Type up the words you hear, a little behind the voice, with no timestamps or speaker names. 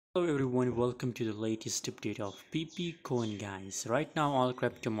Hello everyone, welcome to the latest update of pepecoin guys. Right now all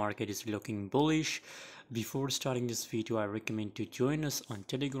crypto market is looking bullish. Before starting this video, I recommend to join us on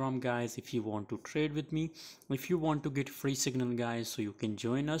Telegram guys if you want to trade with me. If you want to get free signal guys, so you can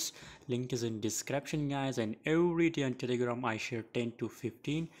join us. Link is in description guys, and every day on Telegram I share 10 to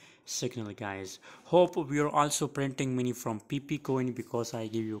 15 signal guys. Hope we are also printing money from pepecoin because I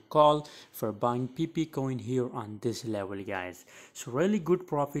give you a call for buying pepecoin here on this level guys. So really good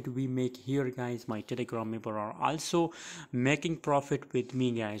profit we make here guys. My Telegram member are also making profit with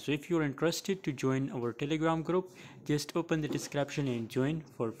me guys. So if you're interested to join our Telegram group, just open the description and join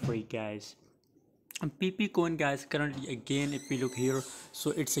for free guys. And pepecoin guys, currently again if we look here,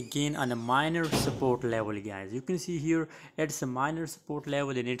 so it's again on a minor support level guys. You can see here it's a minor support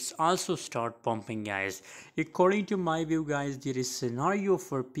level and it's also start pumping guys. According to my view guys, there is scenario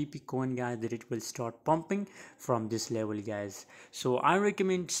for pepecoin guys that it will start pumping from this level guys. So I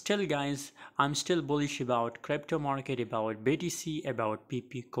recommend still guys, I'm still bullish about crypto market, about BTC, about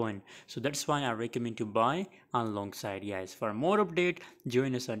pepecoin. So that's why I recommend to buy alongside guys. For more update,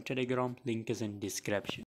 join us on Telegram, link is in description.